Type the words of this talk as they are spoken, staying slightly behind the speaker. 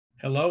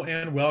Hello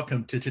and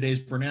welcome to today's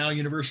Brenau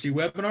University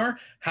webinar,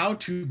 How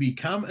to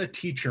Become a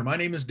Teacher. My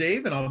name is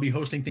Dave and I'll be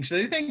hosting things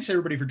today. Thanks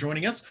everybody for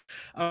joining us.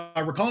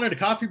 We're calling it a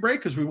coffee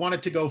break because we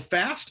wanted to go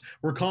fast.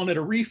 We're calling it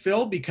a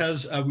refill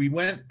because we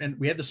went and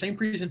we had the same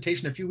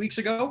presentation a few weeks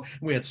ago.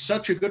 And we had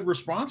such a good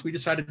response. We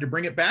decided to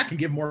bring it back and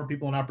give more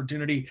people an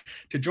opportunity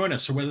to join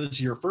us. So whether this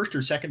is your first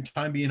or second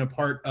time being a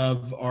part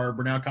of our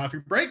Brenau coffee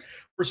break,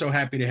 we're so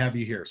happy to have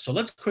you here. So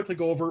let's quickly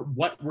go over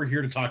what we're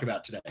here to talk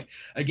about today.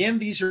 Again,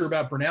 these are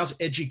about Brenau's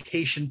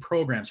education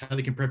programs, how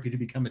they can prep you to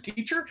become a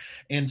teacher.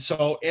 And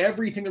so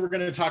everything that we're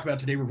going to talk about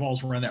today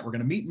revolves around that. We're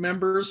going to meet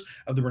members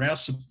of the Brenau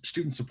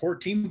student support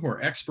team who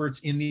are experts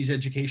in these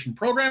education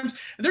programs.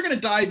 And they're going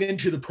to dive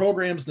into the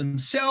programs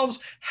themselves,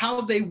 how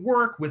they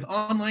work with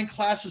online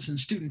classes and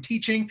student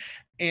teaching.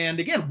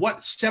 And again,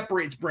 what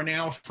separates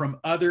Brenau from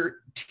other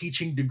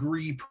teaching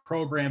degree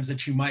programs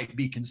that you might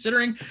be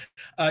considering.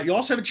 You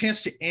also have a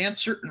chance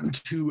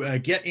to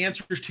get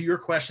answers to your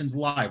questions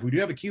live. We do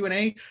have a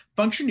Q&A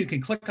function. You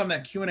can click on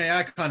that Q&A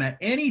icon at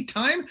any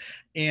time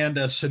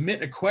and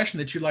submit a question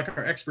that you'd like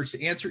our experts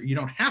to answer. You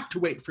don't have to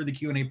wait for the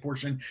Q&A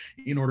portion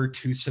in order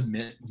to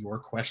submit your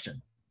question.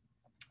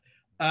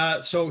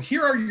 So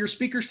here are your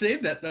speakers today.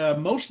 That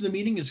most of the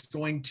meeting is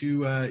going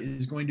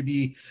to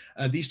be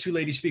these two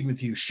ladies speaking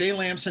with you, Shay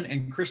Lambson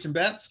and Kristin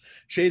Betz.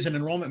 Shay is an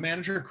enrollment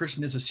manager.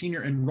 Kristin is a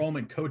senior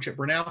enrollment coach at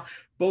Brenau.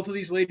 Both of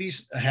these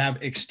ladies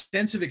have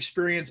extensive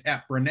experience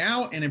at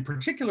Brenau and in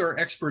particular are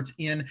experts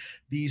in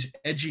these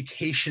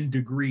education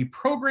degree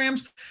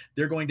programs.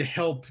 They're going to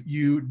help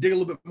you dig a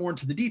little bit more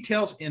into the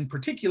details. In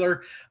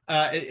particular,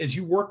 as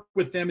you work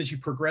with them, as you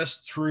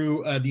progress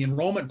through the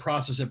enrollment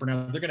process at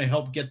Brenau, they're going to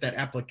help get that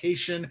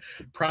application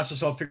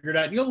process all figured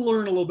out. And you'll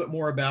learn a little bit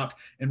more about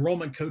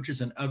enrollment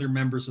coaches and other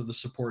members of the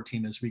support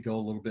team as we go a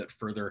little bit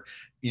further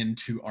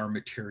into our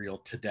material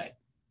today.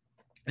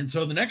 And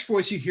so the next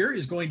voice you hear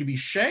is going to be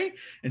Shay,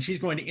 and she's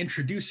going to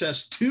introduce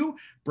us to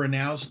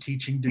Brenau's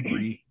teaching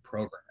degree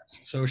programs.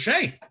 So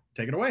Shay,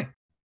 take it away.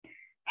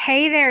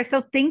 Hey there.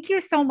 So thank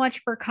you so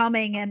much for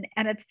coming. And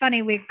it's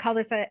funny, we call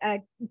this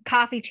a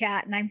coffee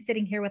chat and I'm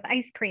sitting here with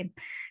ice cream.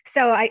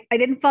 So I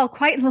didn't fall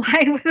quite in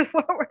line with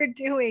what we're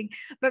doing,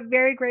 but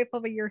very grateful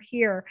that you're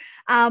here.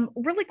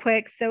 Really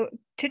quick. So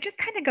to just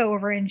kind of go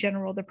over in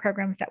general, the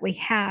programs that we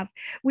have,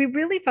 we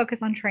really focus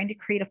on trying to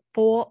create a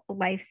full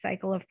life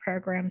cycle of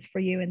programs for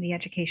you in the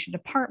education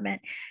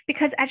department,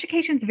 because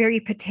education is very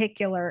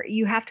particular.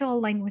 You have to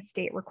align with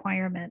state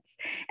requirements.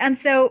 And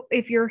so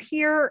if you're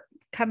here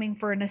coming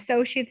for an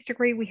associate's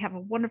degree, we have a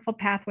wonderful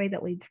pathway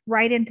that leads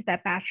right into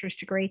that bachelor's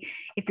degree.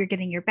 If you're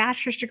getting your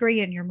bachelor's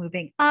degree and you're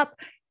moving up,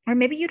 or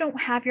maybe you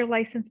don't have your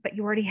license, but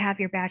you already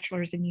have your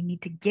bachelor's and you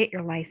need to get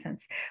your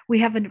license, we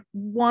have a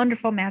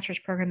wonderful master's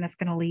program that's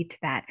going to lead to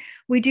that.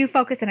 We do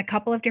focus in a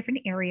couple of different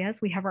areas.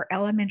 We have our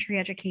elementary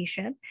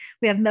education,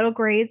 we have middle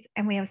grades,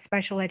 and we have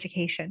special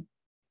education.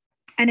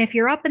 And if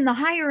you're up in the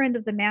higher end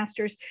of the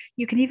master's,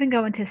 you can even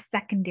go into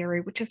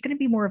secondary, which is going to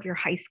be more of your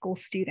high school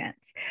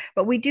students.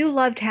 But we do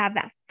love to have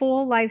that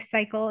full life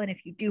cycle. And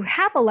if you do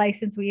have a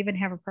license, we even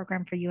have a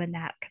program for you in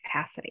that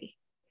capacity.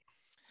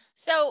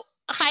 So,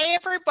 hi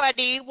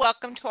everybody,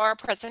 welcome to our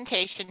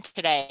presentation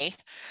today.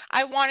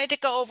 I wanted to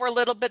go over a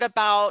little bit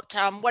about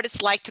what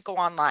it's like to go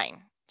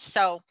online.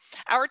 So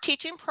our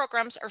teaching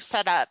programs are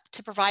set up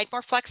to provide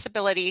more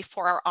flexibility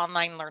for our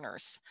online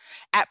learners.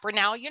 At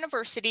Brenau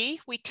University,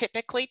 we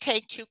typically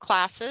take 2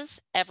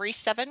 classes every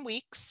 7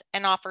 weeks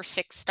and offer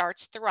 6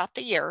 starts throughout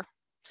the year.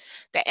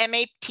 The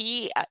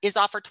MAT is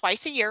offered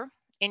twice a year,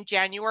 in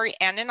January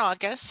and in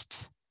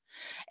August.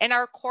 And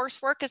our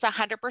coursework is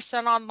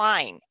 100%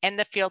 online, and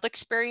the field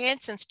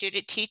experience and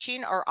student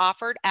teaching are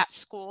offered at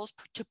schools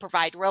to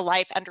provide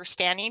real-life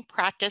understanding,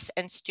 practice,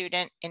 and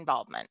student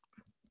involvement.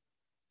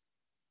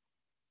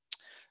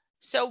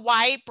 So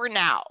why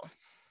Brenau?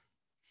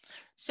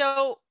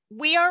 So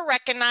we are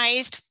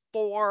recognized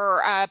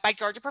by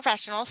Georgia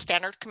Professional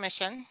Standard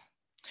Commission.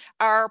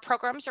 Our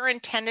programs are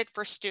intended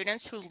for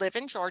students who live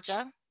in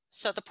Georgia.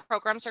 So the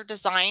programs are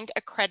designed,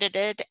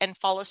 accredited, and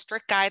follow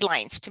strict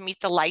guidelines to meet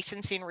the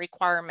licensing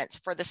requirements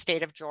for the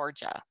state of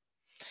Georgia.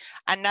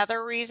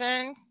 Another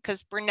reason,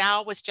 because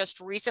Brenau was just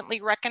recently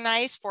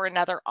recognized for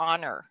another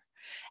honor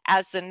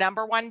as the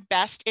 #1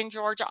 best in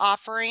Georgia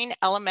offering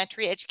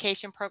elementary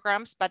education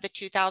programs by the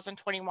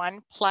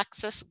 2021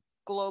 Plexus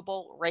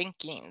Global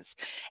Rankings.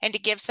 And to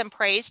give some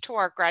praise to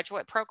our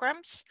graduate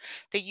programs,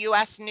 the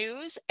U.S.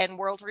 News and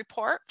World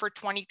Report for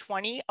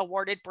 2020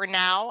 awarded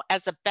Brenau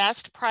as the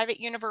best private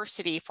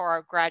university for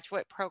our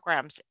graduate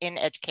programs in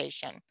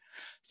education.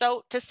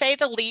 So to say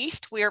the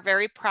least, we are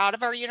very proud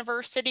of our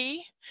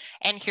university,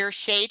 and here's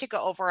Shay to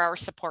go over our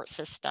support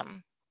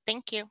system.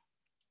 Thank you.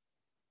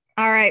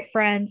 All right,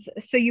 friends.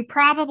 So you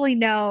probably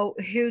know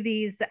who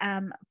these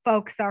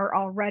folks are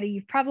already.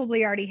 You've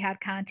probably already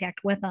had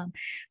contact with them,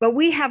 but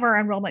we have our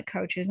enrollment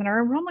coaches, and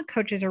our enrollment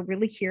coaches are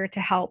really here to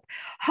help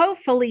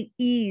hopefully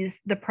ease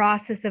the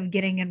process of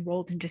getting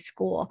enrolled into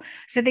school.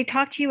 So they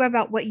talk to you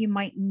about what you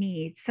might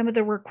need, some of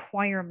the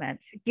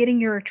requirements, getting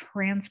your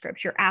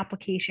transcripts, your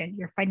application,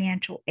 your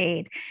financial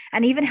aid,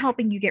 and even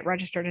helping you get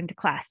registered into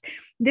class.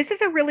 This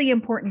is a really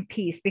important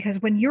piece because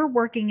when you're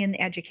working in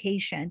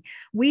education,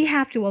 we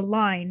have to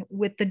align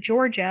with the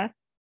Georgia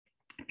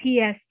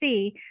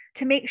PSC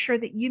to make sure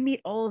that you meet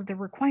all of the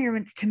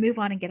requirements to move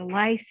on and get a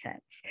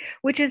license,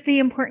 which is the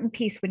important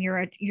piece when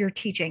you're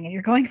teaching and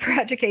you're going for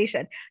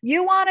education.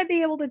 You want to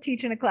be able to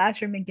teach in a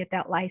classroom and get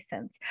that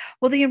license.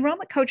 Well, the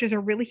enrollment coaches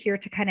are really here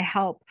to kind of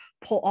help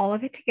pull all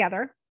of it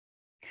together,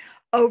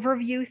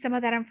 overview some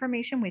of that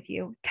information with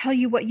you, tell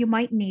you what you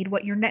might need,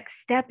 what your next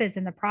step is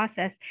in the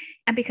process.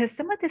 And because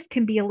some of this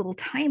can be a little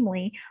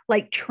timely,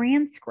 like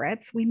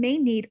transcripts, we may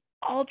need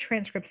all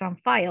transcripts on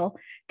file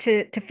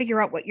to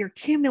figure out what your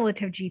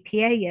cumulative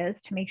GPA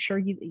is to make sure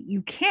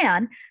you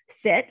can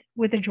sit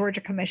with the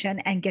Georgia Commission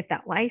and get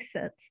that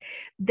license.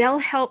 They'll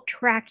help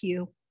track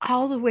you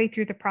all the way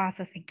through the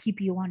process and keep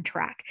you on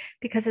track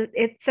because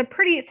it's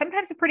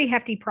sometimes a pretty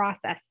hefty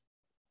process.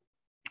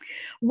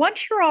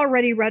 Once you're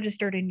already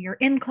registered and you're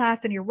in class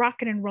and you're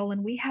rocking and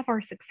rolling, we have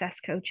our success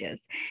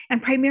coaches,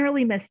 and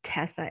primarily Miss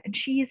Tessa, and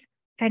she's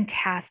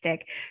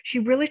fantastic. She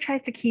really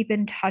tries to keep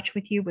in touch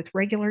with you with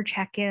regular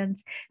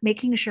check-ins,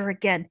 making sure,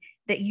 again,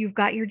 that you've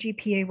got your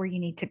GPA where you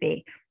need to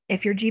be.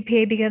 If your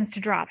GPA begins to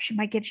drop, she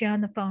might get you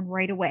on the phone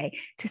right away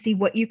to see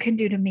what you can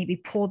do to maybe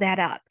pull that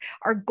up.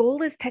 Our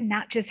goal is to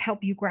not just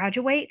help you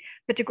graduate,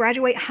 but to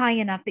graduate high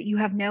enough that you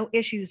have no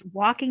issues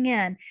walking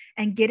in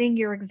and getting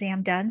your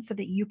exam done so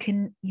that you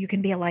can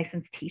be a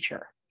licensed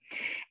teacher.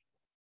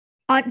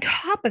 On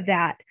top of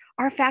that,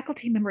 our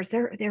faculty members,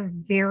 they're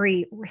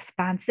very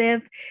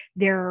responsive.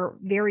 They're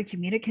very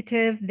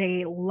communicative.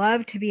 They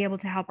love to be able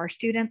to help our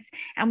students,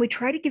 and we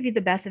try to give you the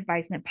best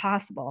advisement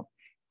possible.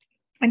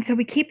 And so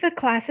we keep the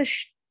classes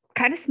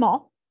kind of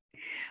small.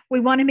 We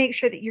want to make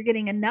sure that you're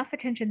getting enough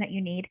attention that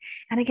you need.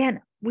 And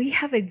again, we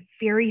have a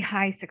very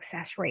high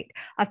success rate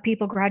of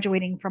people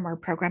graduating from our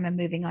program and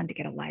moving on to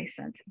get a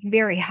license,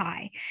 very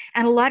high.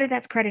 And a lot of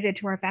that's credited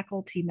to our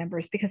faculty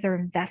members because they're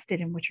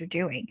invested in what you're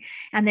doing.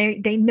 And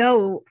they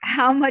know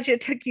how much it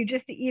took you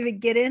just to even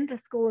get into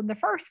school in the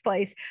first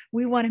place.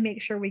 We want to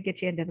make sure we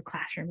get you into the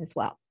classroom as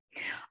well.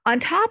 On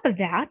top of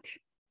that,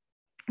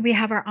 we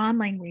have our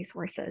online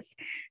resources.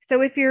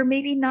 So if you're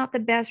maybe not the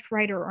best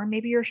writer, or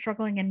maybe you're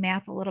struggling in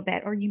math a little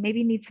bit, or you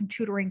maybe need some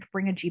tutoring to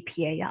bring a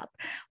GPA up,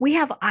 we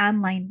have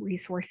online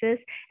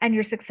resources, and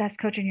your success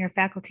coach and your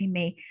faculty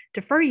may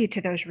defer you to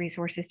those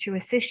resources to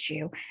assist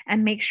you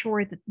and make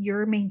sure that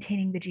you're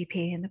maintaining the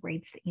GPA and the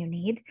grades that you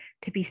need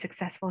to be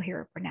successful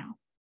here at Brenau.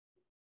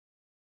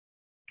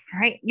 All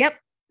right, yep.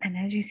 And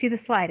as you see the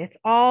slide, it's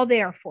all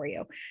there for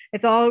you.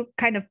 It's all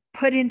kind of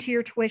put into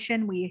your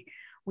tuition. We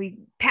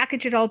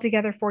package it all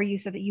together for you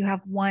so that you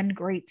have one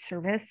great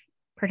service,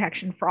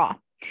 protection for all.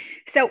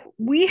 So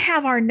we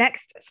have our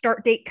next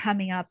start date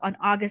coming up on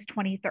August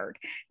 23rd.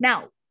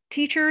 Now,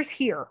 teachers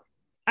here,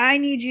 I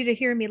need you to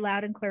hear me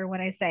loud and clear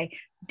when I say,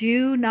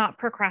 do not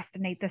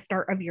procrastinate the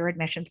start of your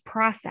admissions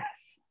process.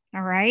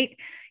 All right.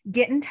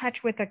 Get in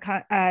touch with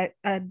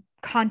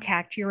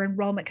contact your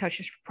enrollment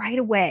coaches right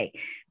away,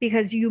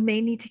 because you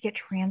may need to get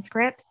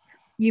transcripts.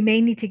 You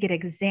may need to get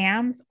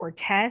exams or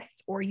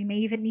tests, or you may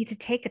even need to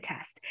take a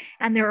test.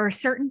 And there are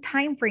certain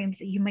timeframes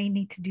that you may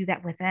need to do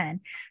that within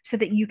so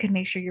that you can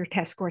make sure your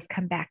test scores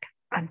come back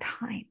on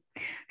time.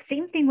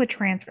 Same thing with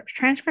transcripts.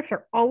 Transcripts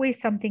are always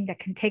something that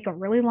can take a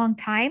really long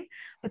time,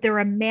 but they're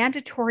a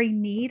mandatory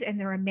need and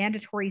they're a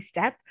mandatory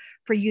step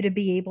for you to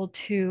be able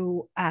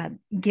to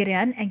get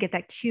in and get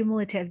that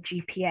cumulative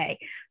GPA.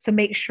 So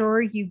make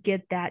sure you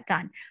get that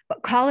done.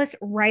 But call us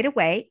right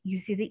away. You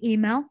see the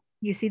email,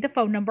 you see the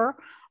phone number.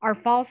 Our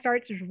fall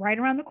starts is right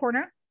around the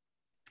corner.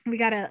 We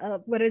got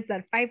what is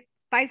that,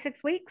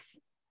 6 weeks?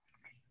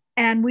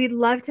 And we'd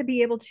love to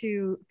be able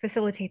to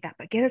facilitate that,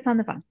 but get us on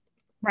the phone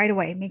right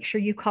away. Make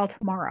sure you call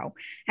tomorrow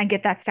and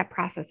get that step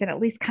process and at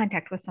least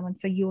contact with someone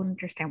so you'll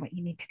understand what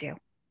you need to do.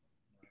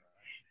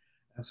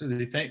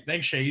 Absolutely.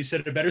 Thanks, Shay. You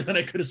said it better than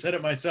I could have said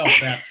it myself.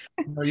 That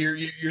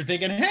you're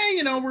thinking, hey,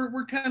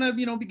 we're kind of,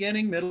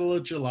 beginning middle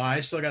of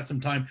July, still got some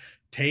time.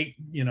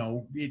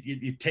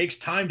 It takes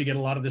time to get a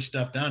lot of this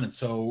stuff done. And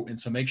so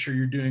make sure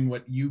you're doing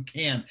what you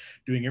can,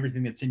 doing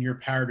everything that's in your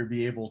power to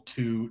be able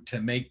to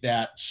make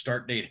that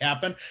start date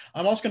happen.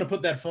 I'm also going to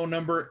put that phone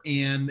number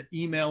and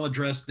email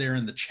address there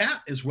in the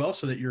chat as well,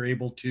 so that you're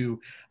able to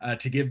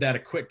give that a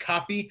quick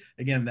copy.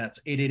 Again,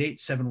 that's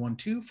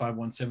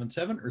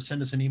 888-712-5177, or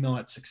send us an email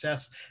at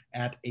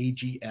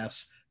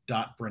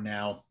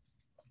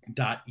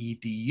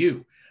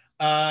success@ags.brenau.edu.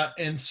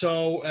 And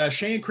so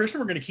Shay and Kristin,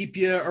 we're going to keep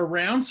you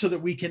around so that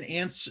we can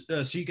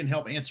answer, so you can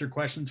help answer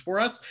questions for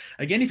us.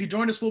 Again, if you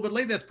joined us a little bit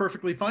late, that's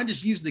perfectly fine.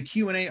 Just use the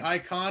Q&A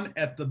icon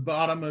at the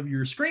bottom of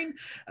your screen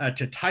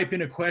to type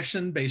in a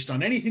question based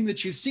on anything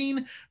that you've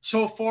seen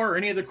so far, or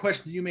any other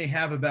questions that you may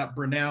have about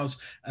Brenau's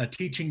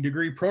teaching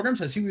degree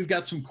programs. I see we've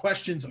got some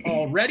questions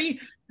already.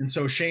 And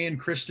so Shay and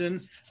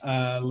Kristin,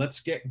 let's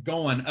get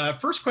going.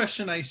 First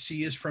question I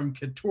see is from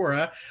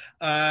Keturah.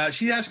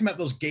 She's asking about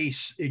those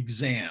GACE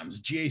exams,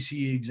 GACE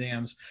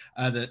exams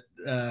that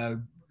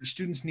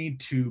students need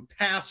to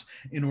pass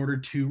in order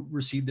to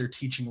receive their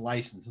teaching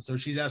license. And so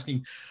she's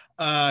asking,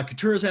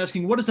 Keturah's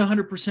asking, what is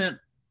 100%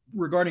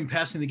 regarding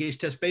passing the GACE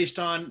test based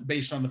on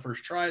the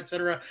first try, et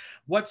cetera?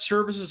 What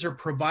services are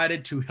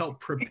provided to help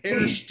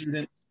prepare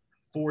students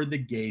for the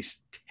GACE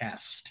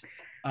test?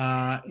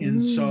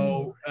 And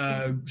so,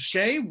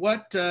 Shay,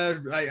 what,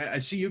 I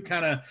see you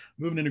kind of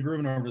moving and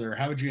grooving over there.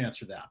 How would you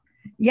answer that?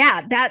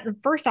 Yeah, that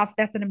first off,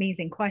 that's an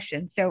amazing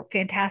question. So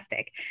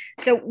fantastic.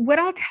 So what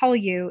I'll tell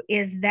you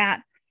is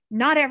that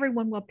not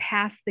everyone will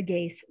pass the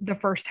GACE the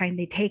first time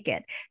they take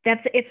it.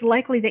 It's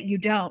likely that you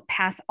don't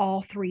pass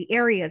all 3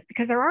 areas,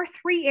 because there are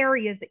 3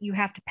 areas that you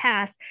have to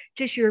pass,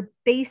 just your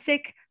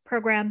basic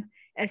program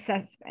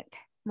assessment,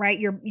 right?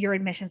 Your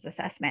admissions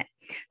assessment.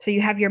 So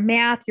you have your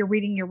math, your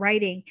reading, your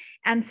writing,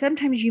 and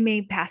sometimes you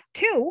may pass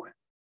 2,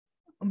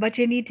 but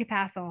you need to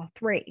pass all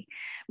 3.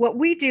 What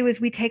we do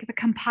is we take the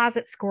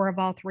composite score of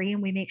all 3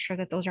 and we make sure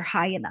that those are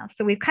high enough.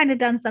 So we've kind of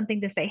done something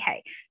to say,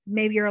 hey,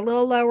 maybe you're a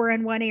little lower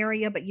in one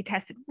area, but you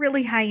tested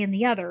really high in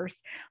the others.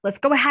 Let's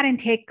go ahead and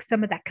take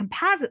some of that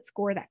composite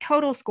score, that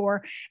total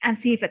score, and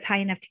see if it's high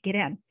enough to get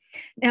in.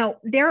 Now,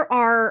 there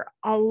are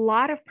a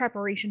lot of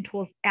preparation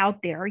tools out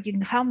there. You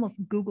can almost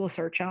Google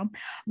search them,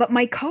 but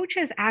my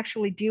coaches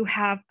actually do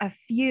have a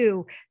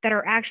few that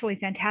are actually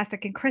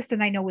fantastic. And Kristin,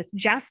 I know, was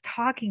just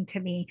talking to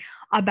me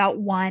about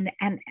one.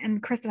 And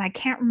Kristin, I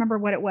can't remember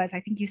what it was. I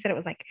think you said it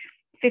was like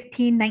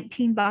 $15,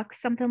 $19,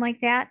 something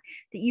like that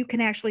you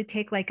can actually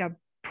take like a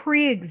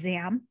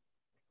pre-exam,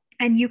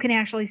 and you can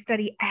actually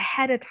study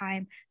ahead of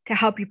time to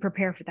help you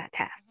prepare for that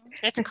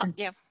test.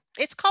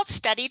 It's called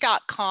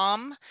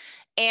study.com.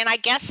 And I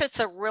guess it's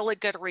a really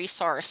good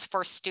resource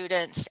for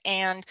students.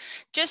 And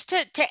just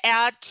to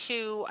add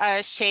to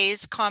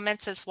Shay's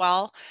comments as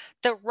well,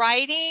 the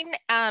writing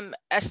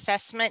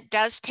assessment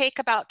does take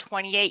about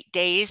 28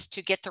 days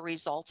to get the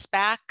results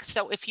back.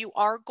 So if you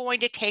are going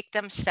to take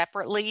them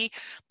separately,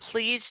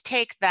 please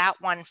take that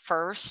one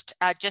first,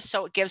 just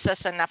so it gives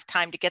us enough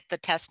time to get the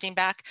testing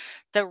back.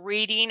 The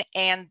reading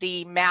and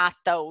the math,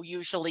 though,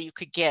 usually you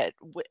could get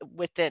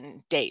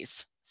within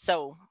days.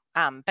 So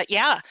but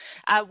yeah,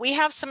 we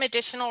have some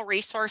additional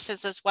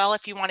resources as well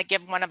if you want to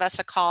give one of us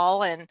a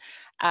call, and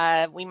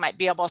we might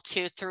be able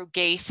to, through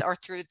GACE or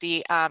through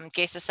the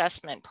GACE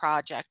assessment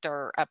project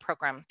or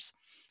programs.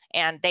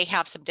 And they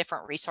have some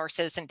different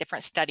resources and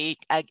different study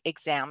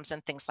exams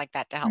and things like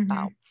that to help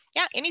out.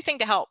 Yeah, anything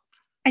to help.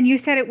 And you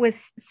said it was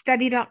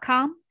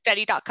study.com?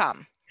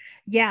 Study.com.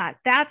 Yeah,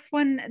 that's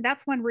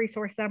one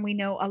resource that we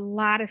know a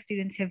lot of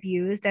students have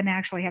used and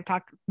actually have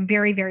talked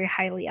very, very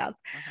highly of.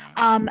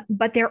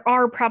 But there's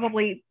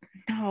probably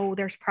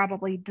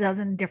a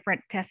dozen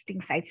different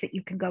testing sites that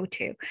you can go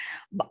to.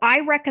 But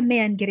I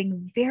recommend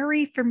getting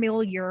very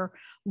familiar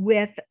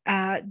with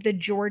the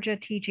Georgia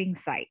teaching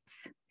sites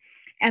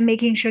and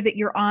making sure that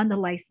you're on the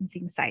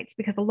licensing sites,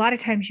 because a lot of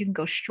times you can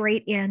go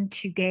straight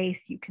into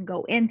GACE, you can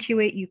go into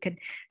it, you can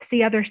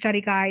see other study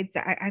guides.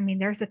 I mean,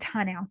 there's a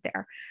ton out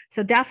there.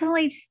 So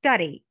definitely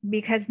study,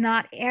 because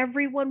not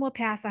everyone will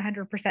pass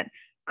 100%.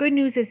 Good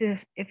news is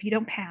if you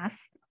don't pass,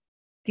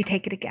 you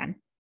take it again,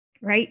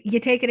 right?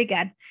 You take it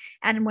again.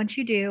 And once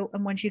you do,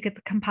 and once you get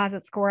the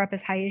composite score up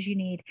as high as you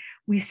need,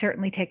 we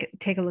certainly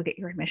take a look at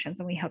your admissions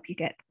and we help you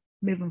get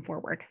moving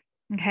forward.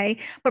 Okay.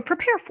 But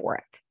prepare for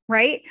it.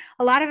 Right?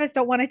 A lot of us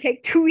don't want to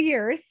take 2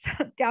 years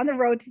down the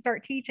road to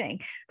start teaching.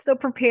 So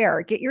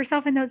prepare, get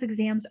yourself in those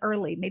exams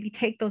early, maybe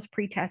take those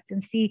pre-tests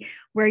and see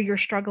where you're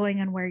struggling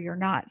and where you're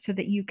not, so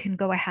that you can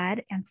go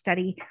ahead and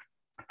study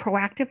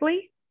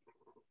proactively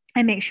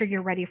and make sure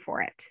you're ready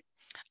for it.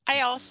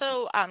 I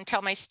also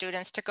tell my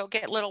students to go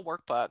get little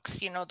workbooks,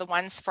 the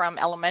ones from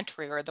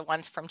elementary or the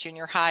ones from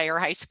junior high or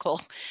high school,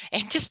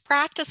 and just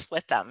practice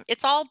with them.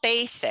 It's all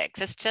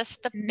basics. It's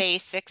just the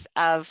basics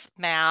of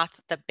math,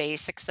 the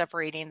basics of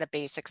reading, the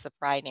basics of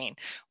writing.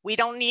 We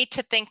don't need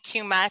to think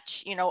too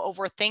much,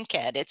 overthink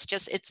it.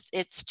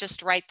 It's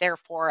just right there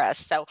for us.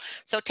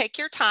 So take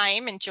your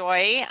time,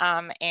 enjoy,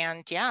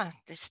 and yeah,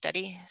 just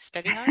study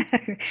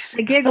hard.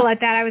 I giggle at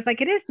that. I was like,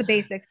 it is the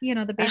basics,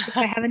 the basics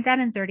I haven't done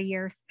in 30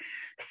 years.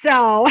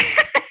 So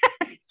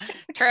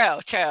true.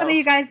 Some of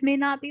you guys may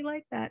not be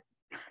like that.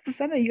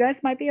 Some of you guys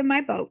might be in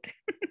my boat.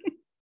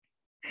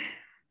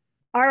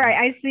 All right.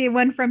 I see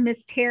one from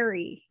Miss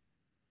Terry.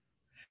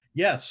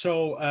 Yeah.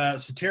 So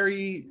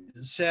Terry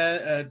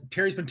said,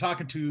 Terry's been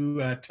talking to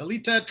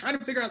Talita, trying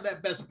to figure out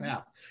that best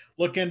path.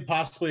 looking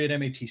possibly at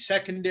MAT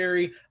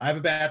secondary. I have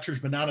a bachelor's,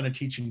 but not in a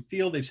teaching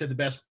field. They've said the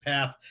best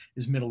path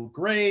is middle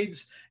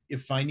grades.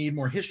 If I need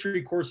more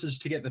history courses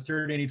to get the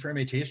third I need for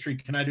MAT history,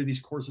 can I do these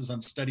courses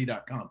on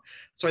study.com?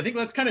 So I think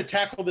let's kind of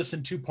tackle this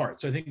in two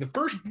parts. So I think the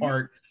first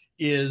part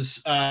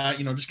is,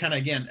 just kind of,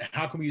 again,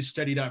 how can we use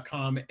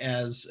study.com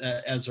as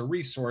a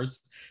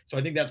resource? So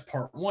I think that's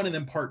part one. And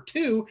then part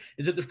two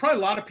is that there's probably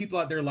a lot of people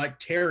out there like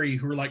Terry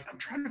who are like, I'm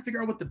trying to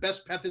figure out what the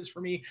best path is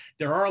for me.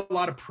 There are a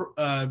lot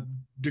of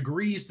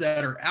degrees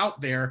that are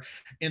out there.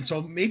 And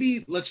so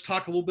maybe let's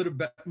talk a little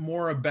bit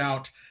more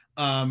about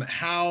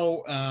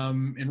how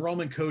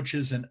enrollment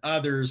coaches and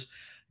others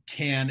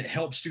can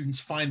help students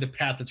find the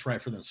path that's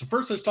right for them. So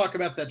first, let's talk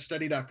about that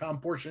study.com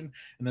portion.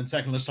 And then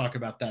second, let's talk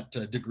about that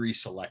degree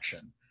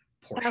selection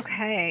portion.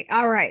 Okay.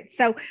 All right.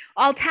 So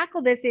I'll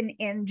tackle this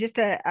in just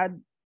a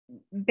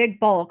big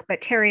bulk,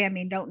 but Terry, I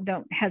mean,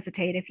 don't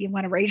hesitate. If you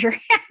want to raise your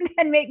hand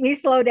and make me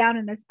slow down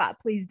in this spot,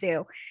 please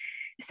do.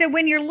 So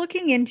when you're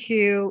looking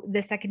into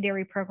the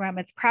secondary program,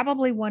 it's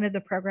probably one of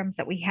the programs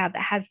that we have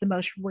that has the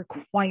most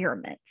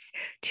requirements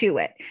to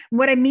it.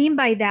 What I mean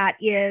by that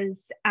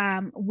is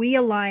we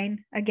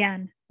align,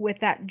 again,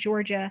 with that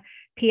Georgia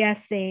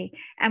PSC,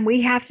 and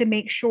we have to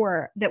make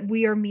sure that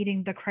we are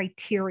meeting the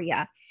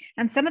criteria.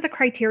 And some of the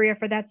criteria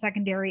for that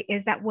secondary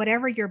is that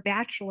whatever your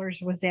bachelor's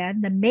was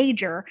in, the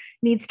major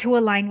needs to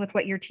align with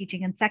what you're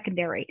teaching in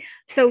secondary.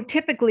 So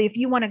typically, if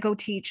you want to go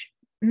teach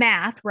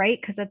math,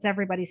 right, because that's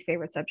everybody's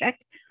favorite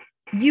subject,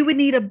 you would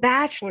need a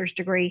bachelor's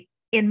degree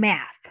in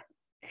math.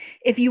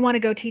 If you want to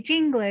go teach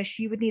English,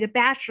 you would need a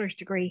bachelor's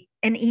degree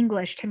in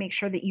English to make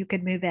sure that you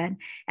could move in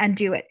and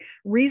do it.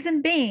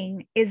 Reason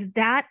being is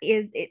that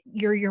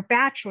your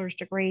bachelor's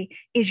degree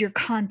is your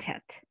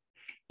content.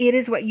 It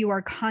is what you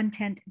are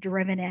content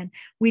driven in.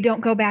 We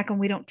don't go back and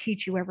we don't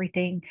teach you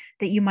everything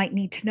that you might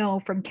need to know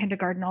from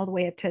kindergarten all the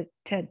way up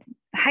to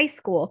high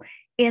school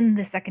in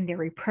the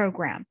secondary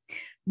program.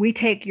 We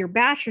take your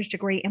bachelor's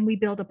degree and we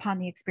build upon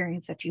the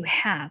experience that you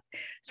have.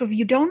 So if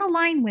you don't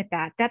align with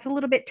that, that's a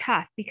little bit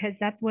tough because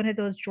that's one of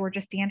those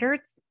Georgia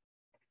standards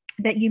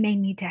that you may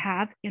need to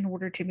have in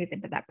order to move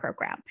into that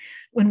program.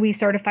 When we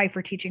certify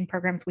for teaching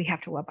programs, we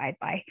have to abide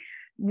by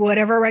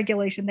whatever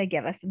regulation they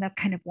give us, and that's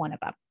kind of one of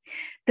them.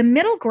 The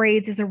middle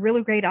grades is a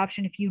really great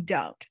option if you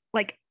don't.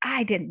 Like,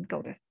 I didn't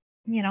go to,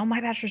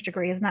 my bachelor's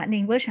degree is not in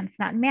English and it's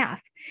not in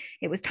math.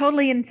 It was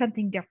totally in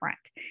something different.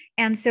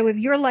 And so if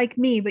you're like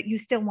me, but you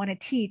still want to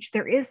teach,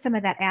 there is some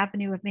of that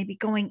avenue of maybe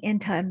going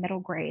into middle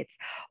grades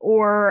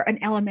or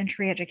an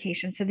elementary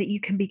education so that you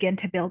can begin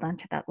to build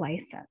onto that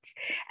license.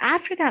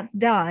 After that's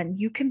done,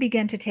 you can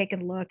begin to take a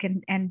look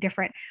and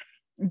different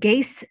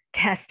GACE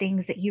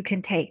testings that you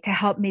can take to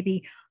help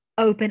maybe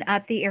open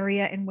up the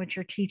area in which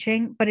you're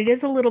teaching, but it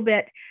is a little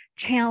bit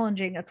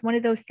challenging. It's one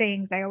of those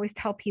things I always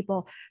tell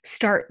people,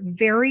 start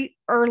very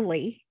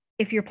early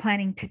if you're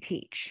planning to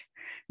teach,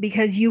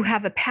 because you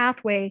have a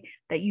pathway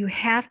that you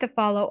have to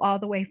follow all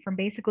the way from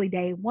basically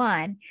day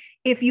one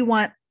if you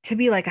want to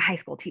be like a high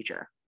school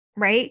teacher,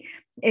 right?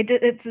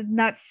 It's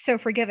not so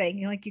forgiving.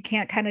 You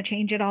can't kind of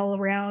change it all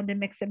around and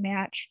mix and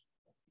match.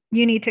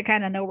 You need to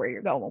kind of know where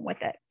you're going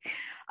with it.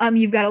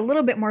 You've got a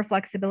little bit more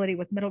flexibility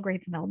with middle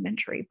grades and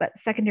elementary, but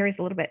secondary is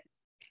a little bit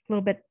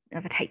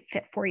of a tight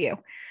fit for you.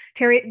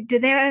 Terry,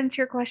 did that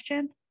answer your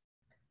question?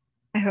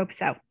 I hope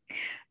so.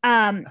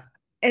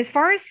 As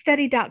far as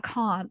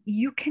study.com,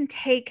 you can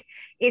take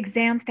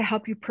exams to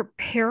help you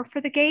prepare for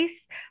the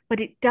GACE, but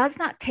it does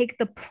not take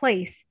the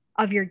place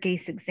of your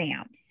GACE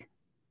exams.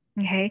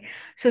 Okay,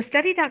 so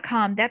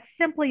study.com, that's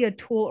simply a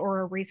tool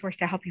or a resource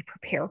to help you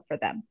prepare for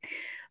them.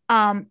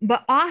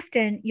 But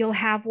often you'll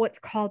have what's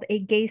called a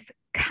GACE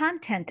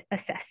content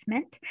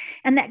assessment.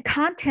 And that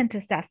content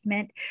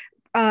assessment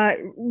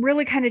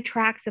really kind of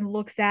tracks and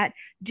looks at,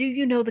 do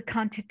you know the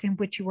content in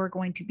which you are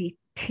going to be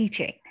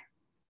teaching?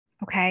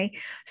 Okay.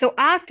 So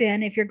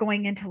often if you're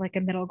going into like a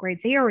middle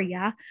grades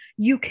area,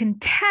 you can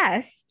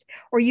test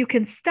or you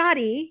can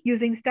study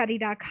using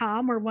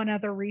study.com or one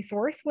other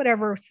resource,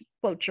 whatever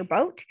floats your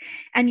boat,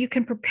 and you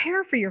can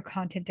prepare for your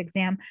content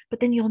exam,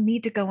 but then you'll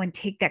need to go and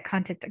take that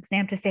content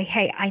exam to say,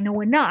 hey, I know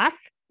enough,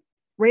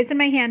 raising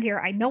my hand here,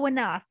 I know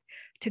enough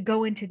to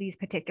go into these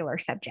particular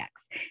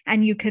subjects,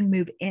 and you can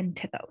move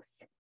into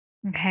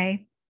those.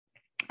 Okay.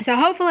 So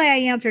hopefully I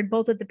answered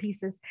both of the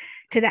pieces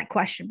to that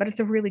question, but it's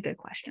a really good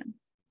question.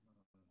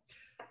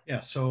 Yeah,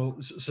 so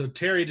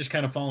Terry just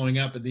kind of following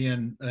up at the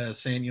end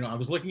saying, I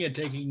was looking at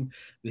taking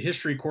the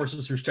history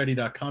courses through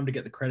study.com to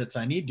get the credits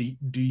I need.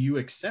 Do you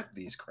accept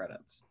these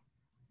credits?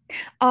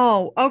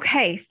 Oh,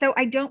 okay. So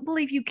I don't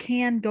believe you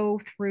can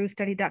go through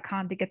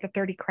study.com to get the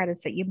 30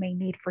 credits that you may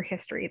need for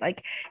history.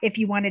 Like if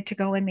you wanted to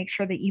go and make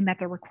sure that you met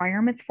the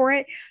requirements for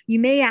it, you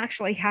may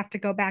actually have to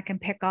go back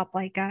and pick up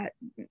like a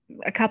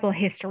couple of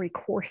history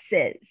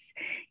courses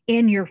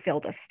in your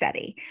field of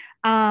study.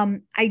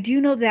 I do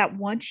know that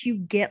once you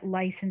get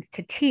licensed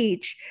to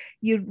teach,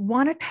 you'd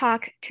want to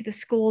talk to the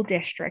school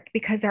district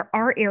because there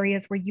are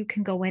areas where you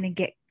can go in and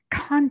get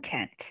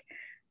content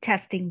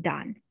testing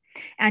done.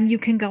 And you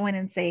can go in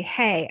and say,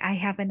 hey, I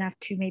have enough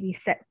to maybe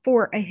set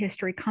for a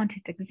history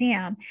content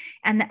exam,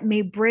 and that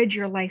may bridge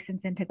your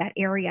license into that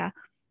area.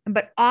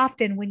 But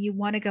often when you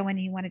want to go in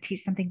and you want to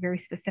teach something very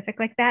specific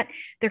like that,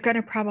 they're going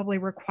to probably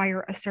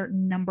require a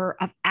certain number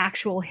of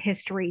actual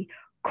history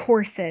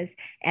courses.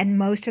 And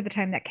most of the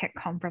time that can't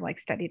come from like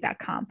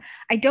study.com.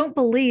 I don't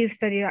believe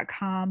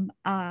study.com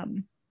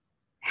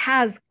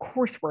has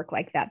coursework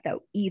like that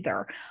though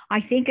either. I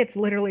think it's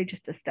literally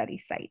just a study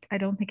site. I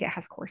don't think it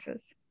has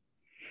courses.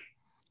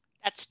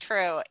 That's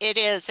true. It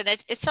is. And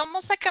it's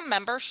almost like a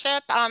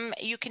membership.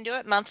 You can do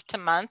it month to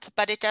month,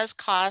 but it does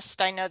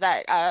cost. I know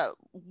that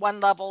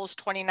one level is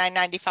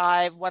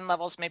 $29.95, one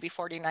level is maybe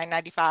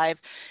 $49.95.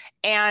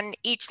 And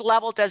each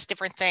level does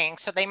different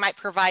things. So they might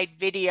provide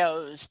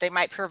videos, they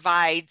might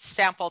provide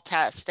sample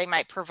tests, they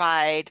might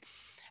provide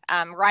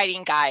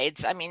writing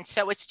guides. I mean,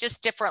 so it's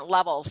just different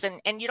levels,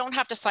 and you don't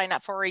have to sign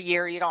up for a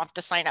year. You don't have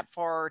to sign up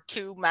for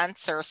 2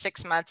 months or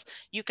 6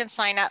 months. You can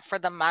sign up for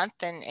the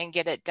month and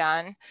get it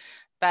done.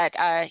 But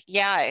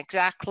yeah,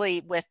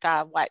 exactly with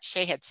what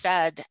Shay had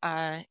said,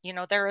 you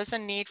know, there is a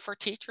need for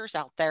teachers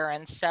out there.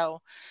 And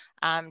so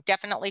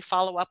definitely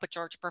follow up with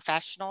Georgia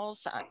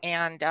professionals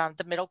and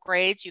the middle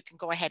grades. You can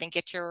go ahead and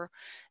get your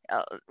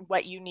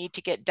what you need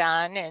to get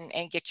done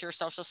and get your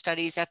social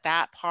studies at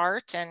that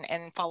part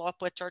and follow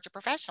up with Georgia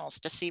professionals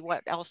to see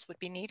what else would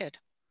be needed.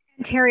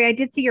 Terry, I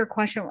did see your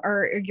question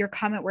or your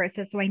comment where it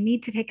says, so I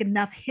need to take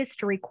enough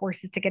history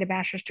courses to get a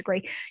bachelor's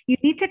degree. You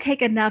need to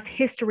take enough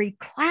history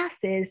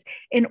classes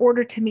in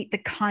order to meet the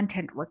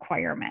content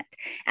requirement.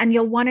 And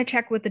you'll want to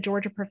check with the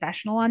Georgia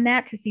professional on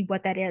that to see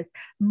what that is.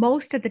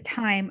 Most of the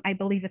time, I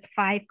believe it's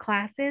 5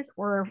 classes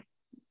or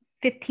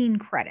 15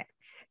 credits.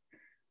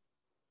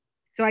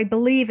 So I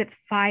believe it's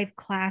 5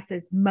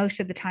 classes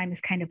most of the time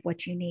is kind of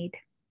what you need.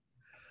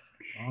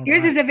 All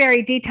Yours is a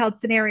very detailed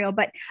scenario,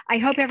 but I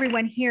hope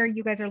everyone here,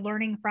 you guys are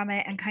learning from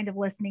it and kind of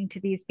listening to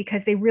these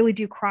because they really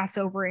do cross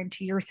over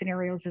into your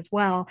scenarios as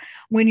well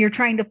when you're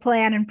trying to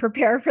plan and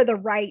prepare for the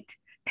right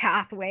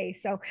pathway.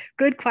 So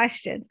good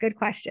questions, good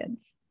questions.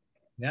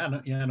 Yeah,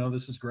 no,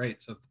 this is great.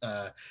 So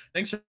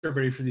thanks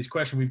everybody for these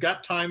questions. We've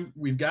got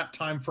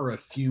time for a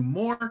few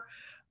more.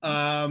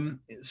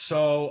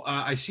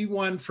 I see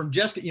one from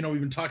Jessica. You know, we've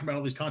been talking about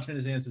all these content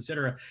exams,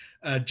 etc.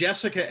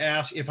 Jessica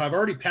asks, if I've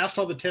already passed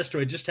all the tests, do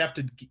I just have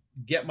to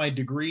get my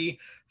degree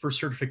for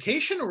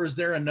certification, or is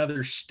there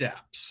another step?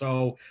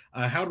 So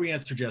how do we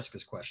answer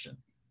Jessica's question?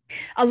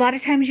 A lot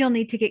of times you'll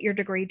need to get your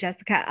degree,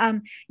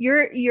 Jessica.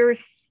 Your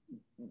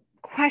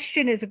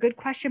question is a good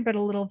question, but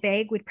a little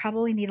vague. We'd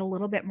probably need a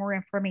little bit more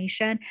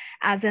information,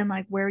 as in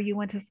like where you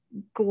went to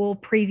school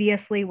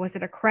previously. Was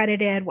it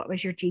accredited? What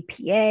was your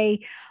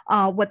GPA?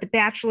 What the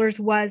bachelor's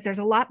was? There's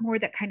a lot more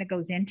that kind of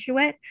goes into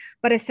it.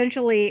 But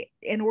essentially,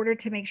 in order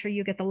to make sure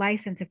you get the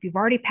license, if you've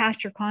already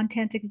passed your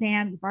content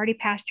exam, you've already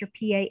passed your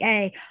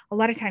PAA, a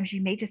lot of times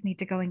you may just need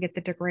to go and get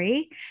the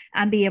degree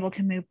and be able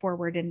to move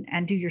forward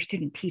and do your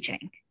student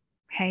teaching.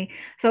 Okay,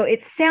 so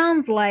it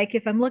sounds like,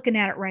 if I'm looking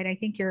at it right, I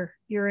think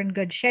you're in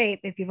good shape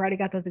if you've already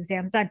got those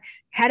exams done.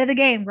 Head of the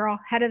game, girl,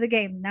 head of the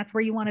game. That's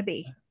where you want to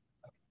be.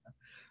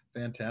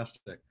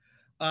 Fantastic.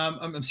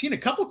 I'm seeing a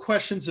couple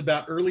questions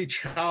about early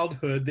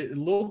childhood, a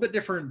little bit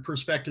different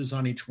perspectives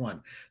on each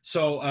one.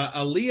 So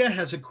Aaliyah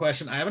has a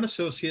question. I have an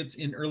associate's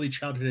in early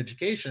childhood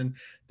education.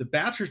 The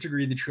bachelor's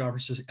degree that you offer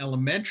says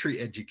elementary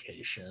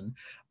education.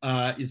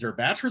 Is there a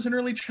bachelor's in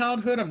early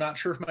childhood? I'm not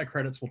sure if my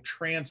credits will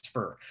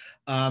transfer.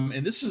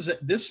 And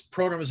this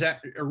program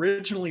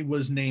originally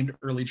was named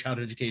early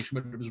childhood education,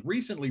 but it was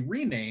recently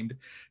renamed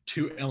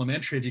to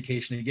elementary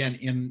education, again,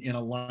 in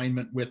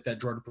alignment with that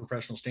Georgia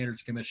Professional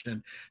Standards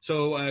Commission.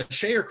 So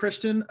Shay or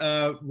Kristin,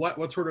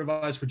 what sort of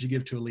advice would you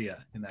give to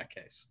Aaliyah in that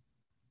case?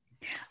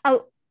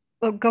 Oh,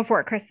 go for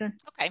it, Kristin.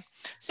 Okay.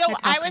 So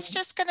I was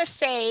just going to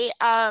say,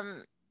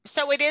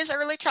 so it is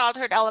early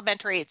childhood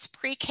elementary. It's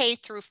pre-K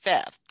through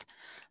 5th.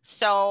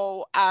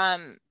 So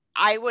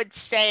I would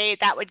say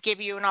that would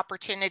give you an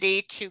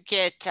opportunity to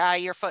get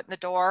your foot in the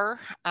door.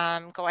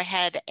 Go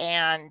ahead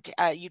and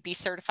you'd be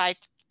certified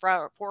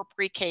for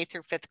pre-K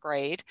through 5th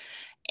grade.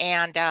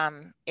 And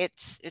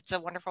it's a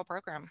wonderful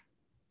program.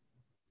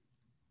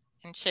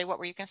 And Shay, what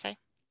were you going to say?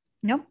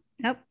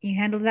 Nope, you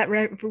handled that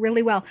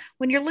really well.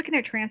 When you're looking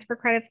at transfer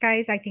credits,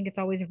 guys, I think it's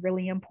always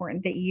really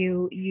important that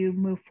you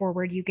move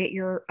forward, you get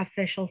your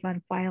officials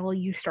on file,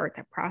 you start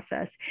that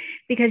process,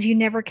 because you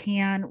never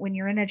can, when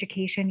you're in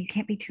education, you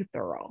can't be too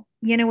thorough.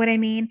 You know what I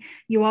mean?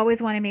 You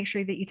always want to make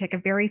sure that you take a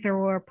very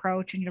thorough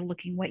approach and you're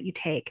looking what you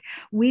take.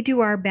 We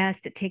do our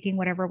best at taking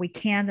whatever we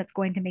can that's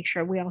going to make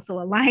sure we also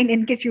align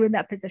and get you in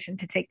that position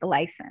to take the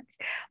license.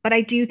 But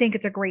I do think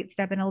it's a great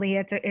step. And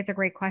Aaliyah, it's a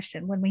great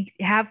question. When we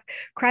have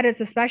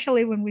credits,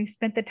 especially when we've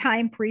spent the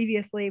time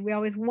previously, we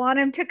always want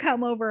them to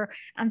come over.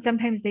 And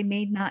sometimes they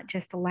may not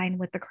just align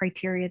with the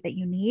criteria that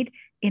you need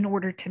in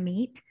order to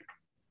meet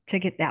to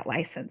get that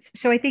license.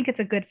 So I think it's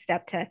a good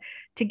step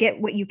to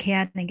get what you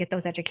can and get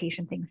those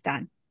education things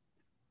done.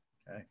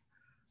 Okay.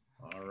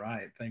 All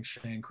right. Thanks,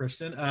 Shay and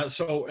Kristin.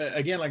 So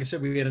again, like I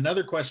said, we had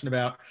another question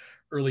about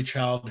early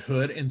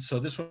childhood. And so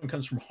this one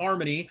comes from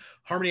Harmony.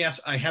 Harmony asks,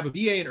 I have a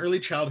BA in early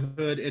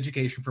childhood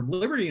education from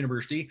Liberty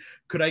University.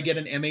 Could I get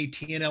an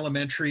MAT in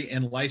elementary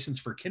and license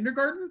for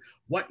kindergarten?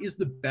 What is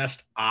the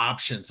best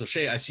option? So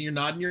Shay, I see you're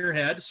nodding your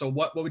head. So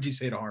what would you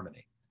say to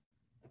Harmony?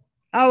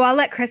 Oh, I'll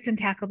let Kristin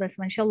tackle this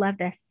one. She'll love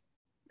this.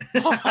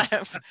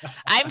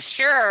 I'm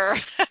sure.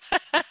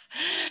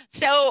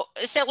 So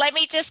let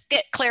me just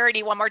get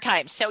clarity one more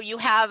time. So you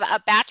have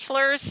a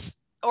bachelor's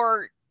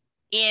or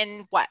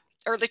in what?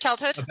 Early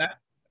childhood?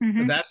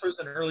 A bachelor's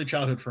in early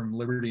childhood from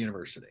Liberty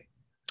University.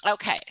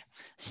 Okay.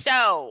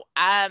 So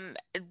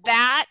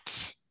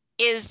that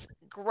is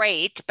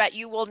great, but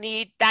you will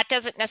need, that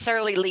doesn't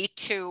necessarily lead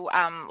to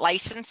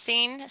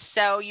licensing.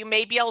 So you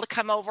may be able to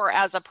come over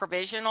as a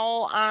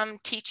provisional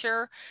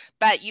teacher,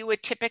 but you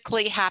would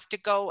typically have to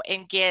go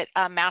and get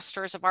a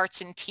Master's of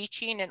Arts in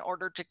Teaching in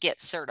order to get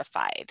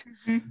certified.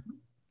 Mm-hmm.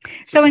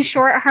 So in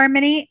short,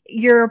 Harmony,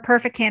 you're a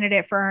perfect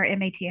candidate for our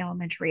MAT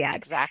Elementary Ed.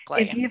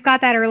 Exactly. If you've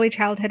got that early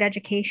childhood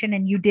education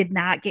and you did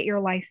not get your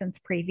license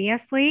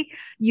previously,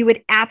 you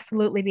would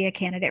absolutely be a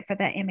candidate for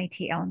that MAT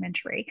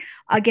Elementary.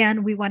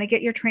 Again, we want to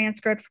get your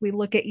transcripts. We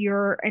look at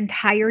your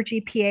entire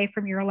GPA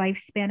from your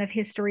lifespan of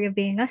history of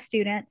being a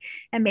student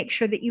and make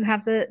sure that you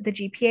have the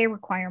GPA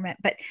requirement.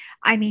 But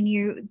I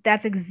mean,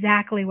 that's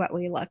exactly what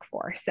we look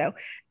for. So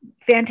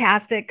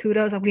fantastic.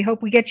 Kudos. We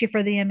hope we get you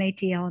for the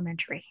MAT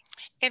Elementary.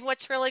 And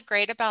what's really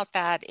great about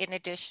that, in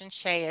addition,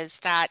 Shay, is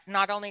that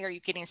not only are you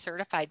getting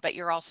certified, but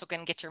you're also going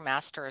to get your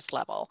master's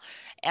level,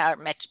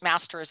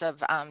 master's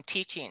of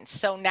teaching.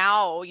 So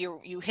now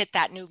you hit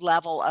that new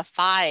level of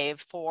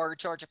 5 for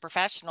Georgia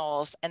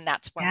professionals, and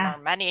that's when more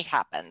money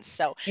happens.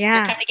 So you're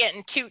kind of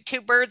getting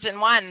two birds in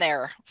one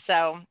there.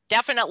 So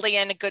definitely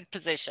in a good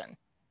position.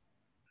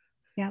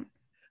 Yeah.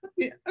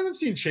 I've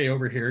seen Shay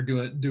over here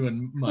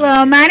doing money.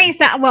 Well, money's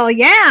not, well,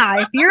 yeah.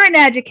 If you're in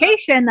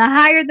education, the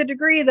higher the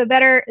degree, the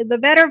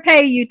better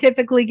pay you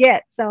typically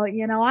get. So,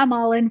 I'm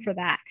all in for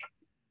that.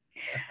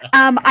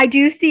 I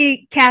do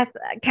see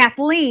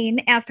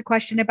Kathleen asked a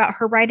question about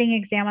her writing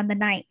exam on the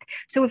 9th.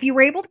 So if you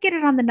were able to get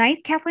it on the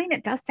 9th, Kathleen,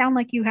 it does sound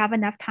like you have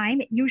enough time.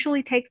 It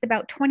usually takes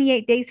about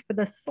 28 days for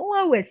the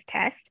slowest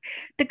test.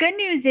 The good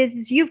news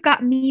is you've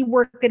got me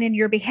working in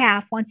your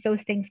behalf once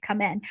those things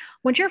come in.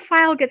 Once your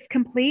file gets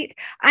complete,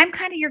 I'm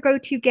kind of your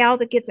go-to gal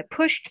that gets it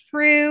pushed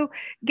through,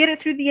 get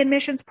it through the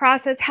admissions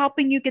process,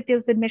 helping you get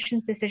those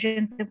admissions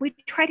decisions. And we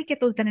try to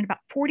get those done in about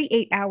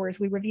 48 hours.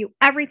 We review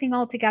everything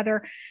all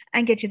together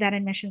and get you that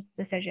admissions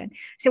decision.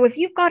 So if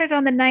you've got it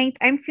on the 9th,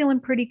 I'm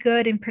feeling pretty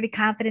good and pretty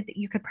confident that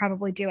you could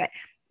probably do it.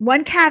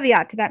 One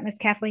caveat to that, Miss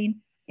Kathleen,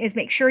 is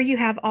make sure you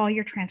have all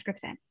your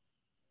transcripts in.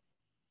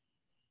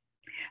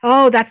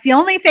 Oh, that's the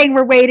only thing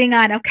we're waiting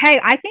on. Okay,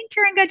 I think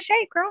you're in good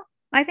shape, girl.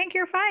 I think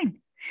you're fine.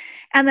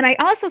 And then I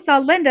also saw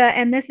Linda,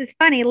 and this is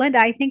funny, Linda,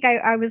 I think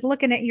I was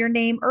looking at your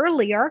name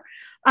earlier.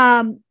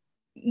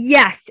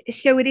 Yes,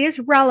 so it is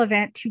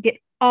relevant to get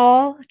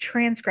all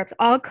transcripts,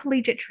 all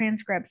collegiate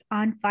transcripts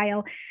on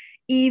file,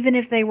 even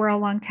if they were a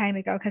long time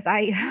ago, because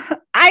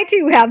I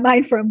too have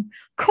mine from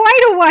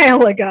quite a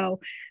while ago.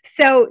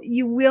 So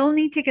you will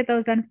need to get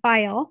those on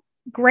file.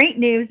 Great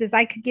news is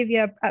I could give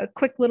you a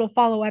quick little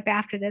follow-up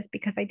after this,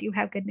 because I do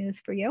have good news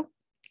for you.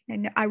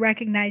 And I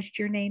recognized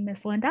your name,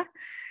 Miss Linda.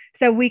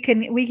 So we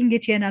can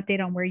get you an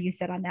update on where you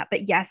sit on that.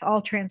 But yes,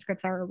 all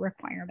transcripts are a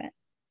requirement.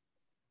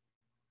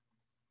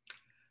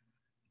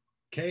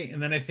 Okay,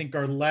 and then I think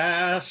our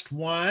last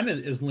one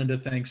is Linda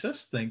thanks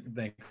us.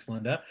 Thanks,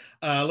 Linda.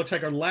 Looks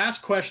like our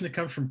last question that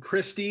comes from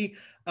Kristin.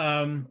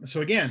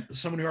 So again,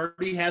 someone who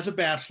already has a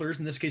bachelor's,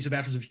 in this case, a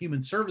bachelor's of human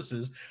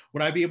services,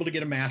 would I be able to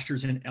get a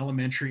master's in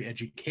elementary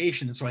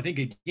education? And so I think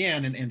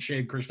again, and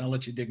Shay, Kristin, I'll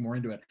let you dig more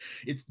into it.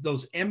 It's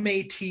those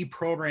MAT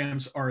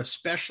programs are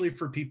especially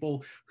for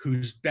people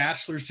whose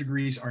bachelor's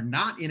degrees are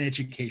not in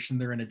education.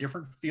 They're in a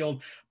different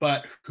field,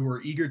 but who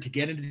are eager to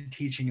get into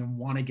teaching and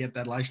want to get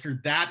that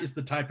licensure. That is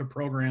the type of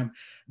program.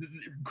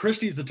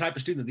 Kristin is the type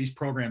of student that these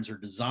programs are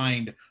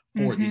designed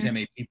for, these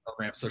MAT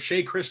programs. So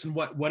Shay, Kristin,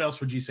 what else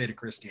would you say to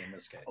Kristin in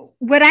this case?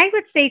 What I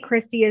would say,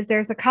 Kristin, is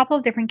there's a couple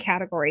of different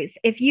categories.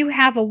 If you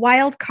have a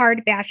wild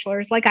card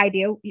bachelor's like I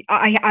do,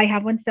 I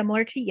have one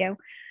similar to you,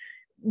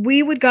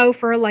 we would go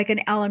for like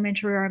an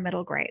elementary or a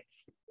middle grades.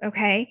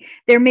 Okay.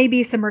 There may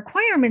be some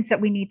requirements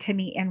that we need to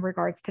meet in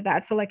regards to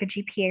that. So like a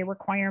GPA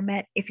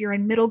requirement. If you're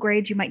in middle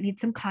grades, you might need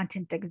some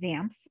content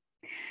exams.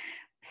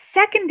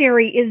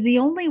 Secondary is the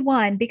only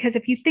one, because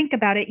if you think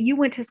about it, you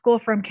went to school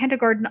from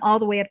kindergarten all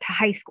the way up to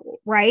high school,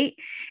 right?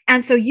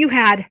 And so you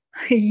had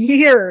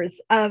years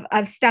of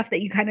stuff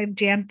that you kind of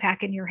jam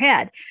pack in your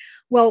head.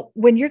 Well,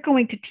 when you're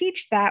going to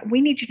teach that,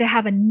 we need you to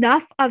have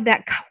enough of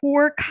that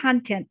core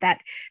content,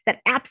 that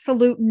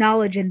absolute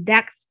knowledge in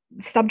that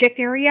subject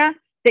area,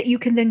 that you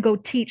can then go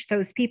teach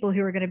those people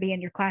who are going to be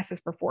in your classes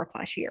for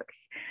 4+ years.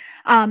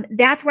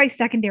 That's why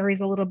secondary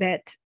is a little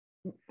bit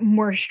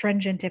more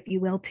stringent, if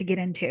you will, to get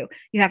into.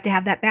 You have to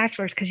have that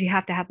bachelor's because you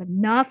have to have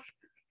enough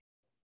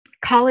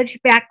college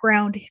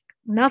background,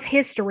 enough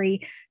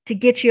history to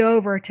get you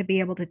over to be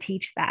able to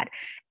teach that.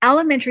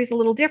 Elementary is a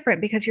little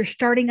different because you're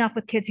starting off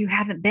with kids who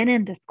haven't been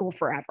into school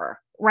forever,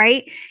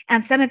 right?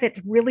 And some of it's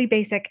really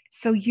basic.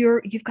 So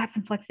you've got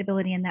some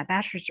flexibility in that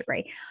bachelor's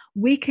degree.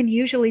 We can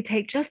usually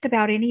take just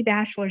about any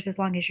bachelor's as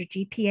long as your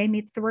GPA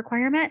meets the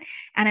requirement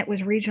and it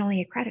was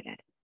regionally accredited.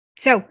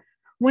 So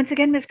once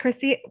again, Ms.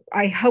 Christie,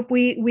 I hope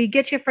we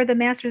get you for the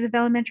Masters of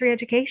Elementary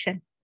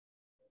Education.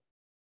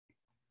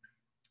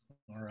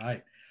 All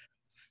right.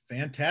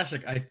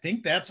 Fantastic. I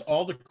think that's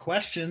all the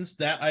questions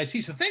that I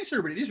see. So thanks,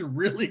 everybody. These are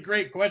really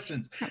great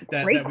questions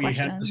that we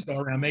had to go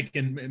around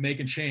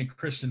making Shay and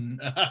Kristin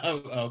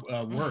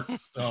work.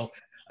 So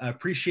I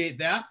appreciate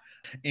that.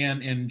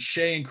 And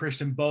Shay and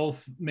Kristin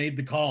both made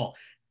the call.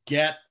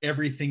 Get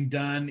everything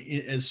done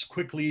as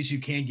quickly as you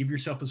can. Give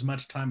yourself as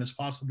much time as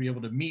possible to be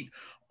able to meet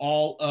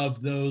all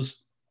of those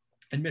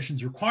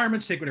admissions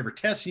requirements, take whatever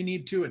tests you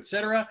need to,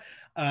 etc.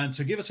 And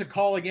so give us a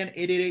call again,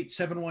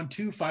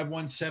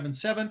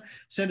 888-712-5177.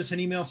 Send us an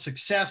email,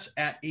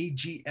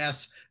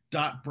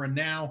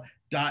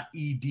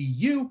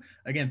 success@ags.brenau.edu.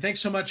 Again, thanks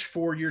so much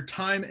for your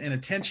time and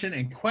attention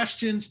and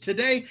questions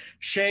today.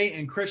 Shay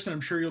and Kristin,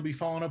 I'm sure you'll be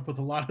following up with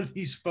a lot of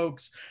these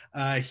folks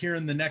here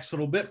in the next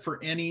little bit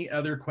for any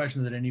other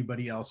questions that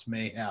anybody else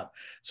may have.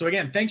 So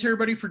again, thanks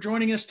everybody for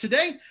joining us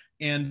today.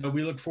 And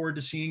we look forward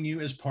to seeing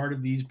you as part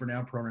of these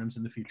Brenau programs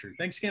in the future.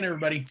 Thanks again,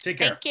 everybody. Take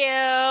care. Thank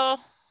you.